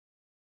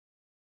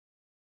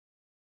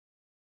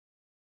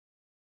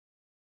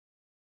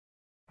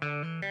You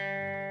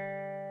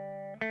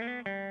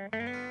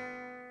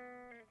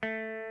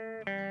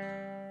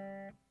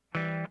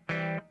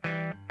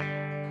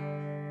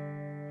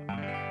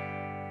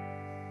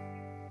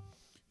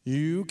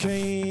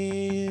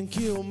can't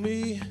kill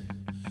me,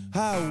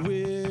 I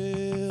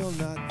will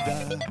not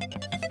die.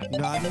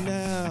 Not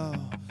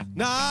now,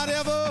 not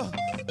ever,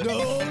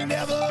 no,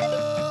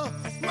 never.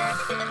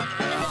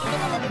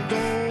 I'm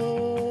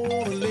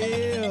gonna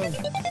live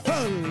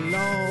a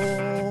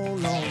long,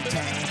 long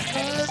time.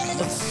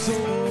 My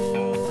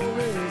soul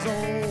is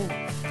on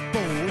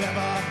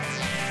forever.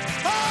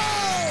 Oh!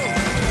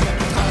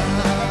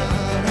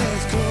 Time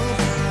has come.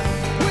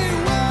 We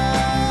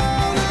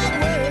will not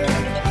wait.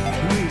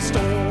 We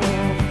storm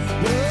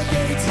the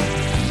gates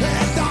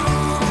at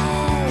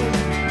dawn.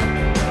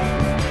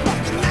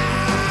 But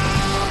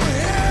now we're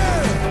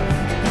here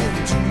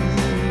into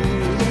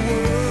the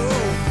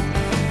world.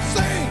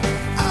 Sing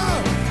a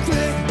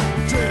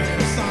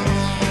victory song.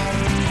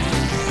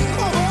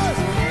 Come on, boys.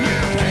 You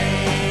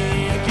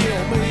can't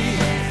kill me.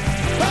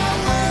 I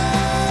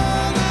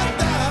will not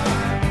die.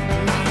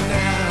 Not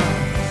now,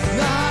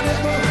 not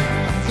ever,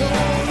 no,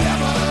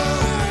 never.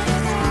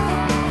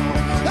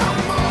 I'm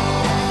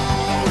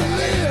gonna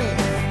live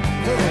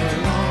for a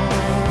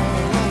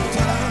long, long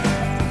time.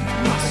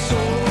 My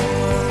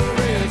soul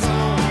is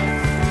on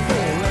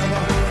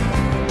forever.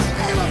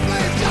 Taylor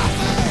Blake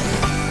Johnson.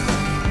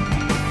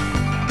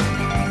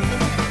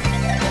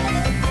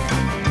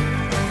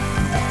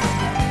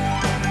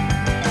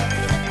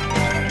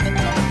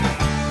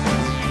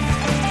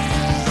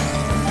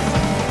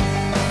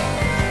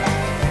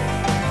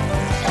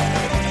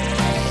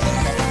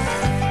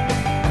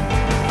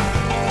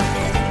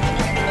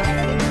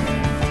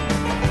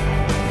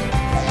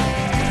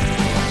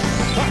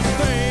 I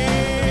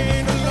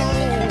stand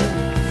alone,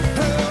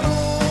 held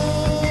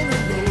on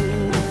the road.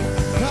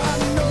 I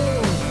know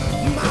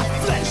my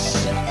flesh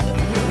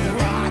will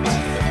rot,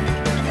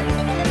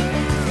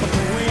 but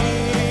the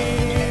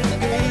wind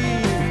and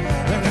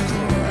the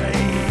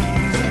crazy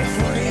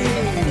frame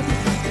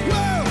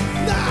will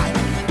not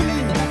be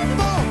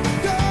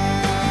forgotten.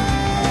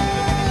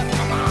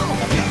 Come on,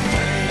 you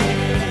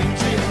can't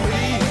kill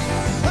me.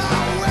 I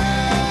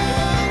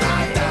will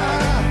not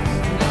die.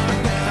 Not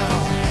now,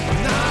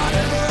 not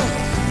ever,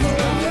 no,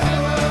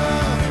 never.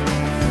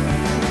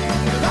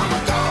 I'm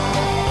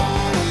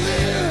gonna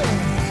live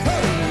a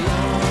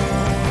long,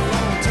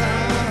 long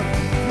time.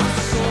 My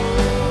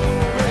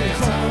soul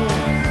is on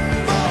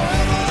forever.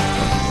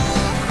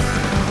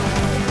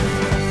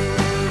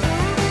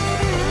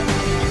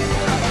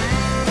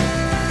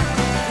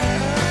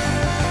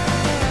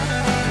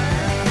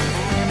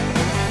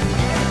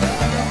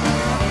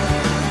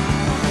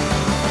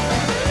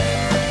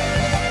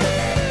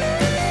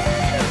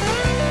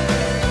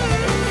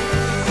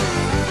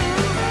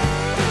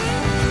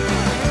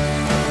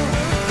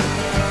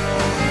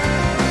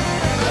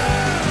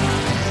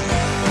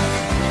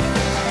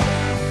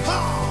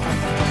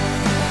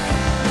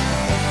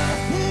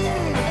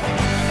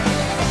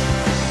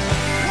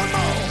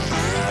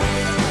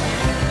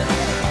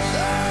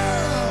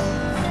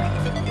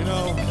 You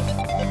know,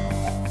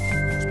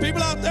 there's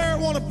people out there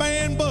want to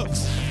ban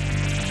books.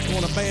 They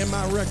want to ban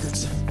my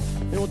records.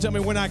 They want to tell me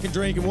when I can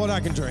drink and what I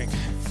can drink.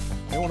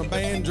 They want to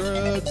ban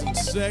drugs and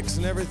sex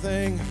and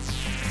everything.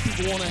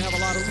 People want to have a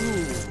lot of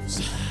rules.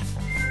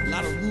 A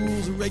lot of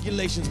rules and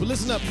regulations. But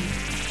listen up,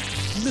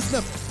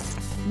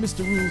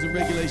 Mr. Rules and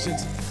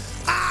Regulations.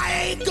 I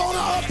ain't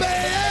gonna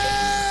obey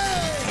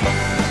it!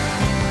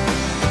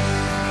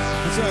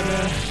 That's right,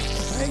 man.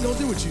 I ain't gonna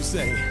do what you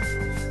say.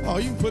 Oh,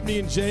 you can put me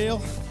in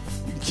jail.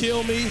 You can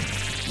kill me.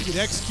 You can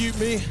execute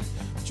me.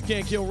 But you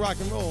can't kill rock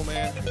and roll,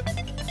 man.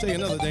 I'll tell you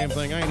another damn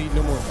thing. I ain't eating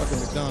no more fucking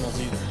McDonald's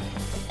either.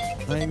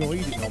 I ain't gonna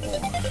eat it no more.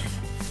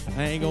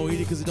 I ain't gonna eat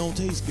it because it don't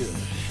taste good.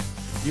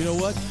 You know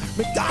what?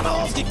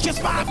 McDonald's can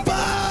kiss my butt!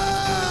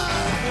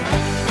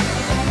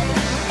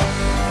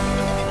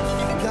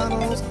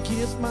 McDonald's can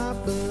kiss my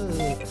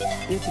butt.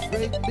 It's a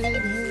great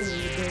big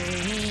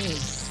head.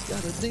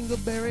 Got a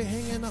dingleberry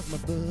hanging off my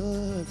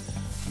butt.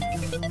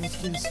 McDonald's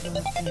kiss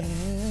my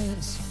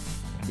ass.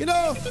 You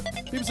know,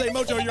 people say,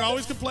 Mojo, you're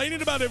always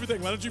complaining about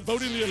everything. Why don't you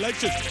vote in the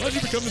election? Why don't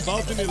you become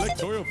involved in the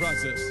electoral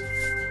process?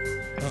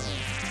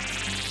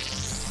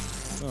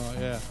 Oh,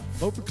 yeah.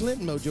 Vote for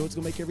Clinton, Mojo. It's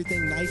going to make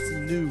everything nice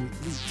and new and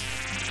neat.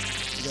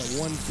 You got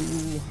one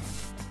fool,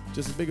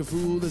 just as big a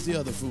fool as the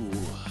other fool.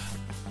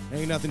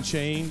 Ain't nothing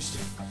changed.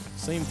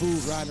 Same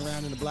fools riding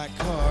around in the black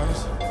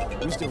cars.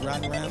 We still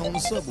riding around on the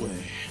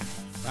subway.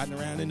 Riding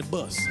around in the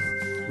bus.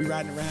 We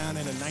riding around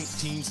in a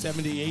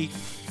 1978,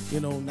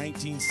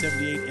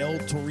 1978 El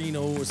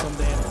Torino or some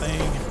damn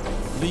thing.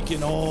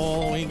 Leaking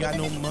oil, ain't got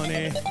no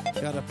money.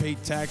 Gotta pay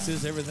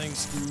taxes, everything's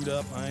screwed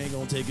up. I ain't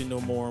gonna take it no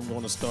more. I'm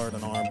gonna start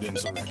an armed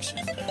insurrection.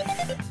 I'm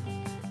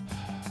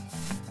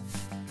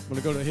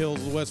gonna go to the hills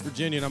of West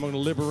Virginia and I'm gonna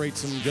liberate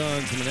some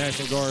guns from the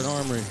National Guard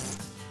Armory.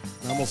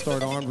 And I'm gonna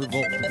start an armed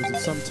revolt because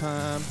at some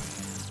time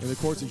in the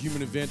course of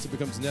human events it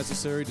becomes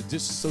necessary to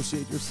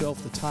disassociate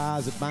yourself, the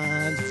ties that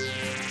bind.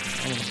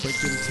 I'm gonna break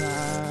them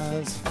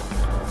ties. I'm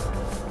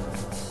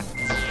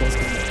gonna bust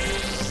them up.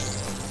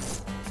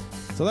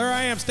 So there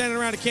I am standing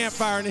around a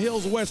campfire in the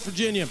hills of West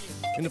Virginia,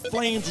 and the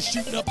flames are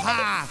shooting up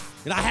high,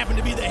 and I happen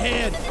to be the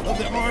head of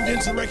the Armed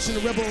Insurrection,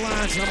 the Rebel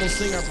Alliance, and I'm gonna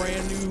sing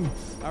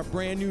our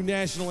brand new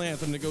national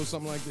anthem that goes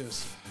something like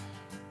this.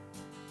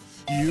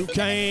 You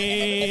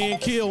can't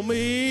kill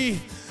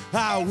me,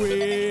 I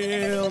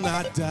will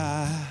not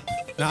die,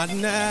 not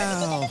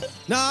now,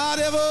 not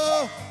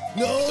ever,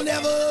 no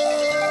never.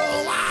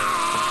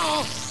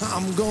 Wow.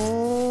 I'm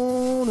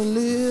gonna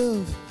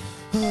live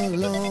a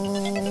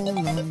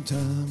long, long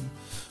time.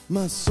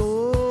 My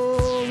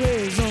soul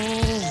is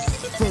on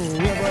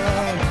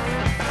forever.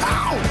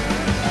 Ow!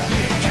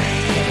 You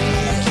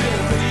can't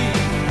kill me.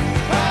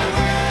 I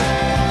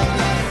will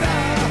not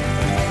die.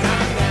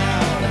 Not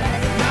now,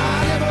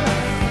 not ever,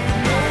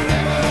 no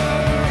never.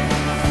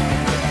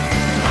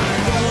 I'm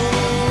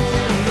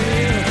gonna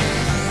live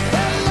a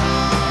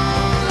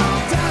long,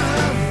 long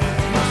time.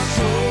 My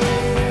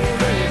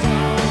soul is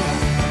on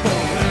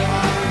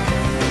forever.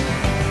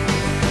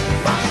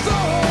 My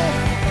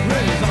soul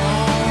is on.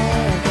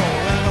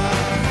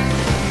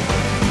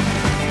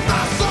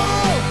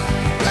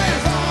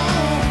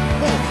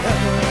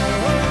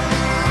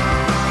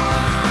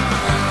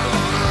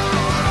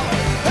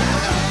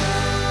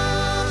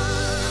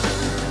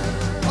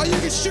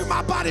 Shoot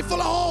my body full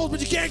of holes, but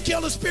you can't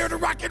kill the spirit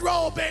of rock and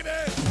roll, baby.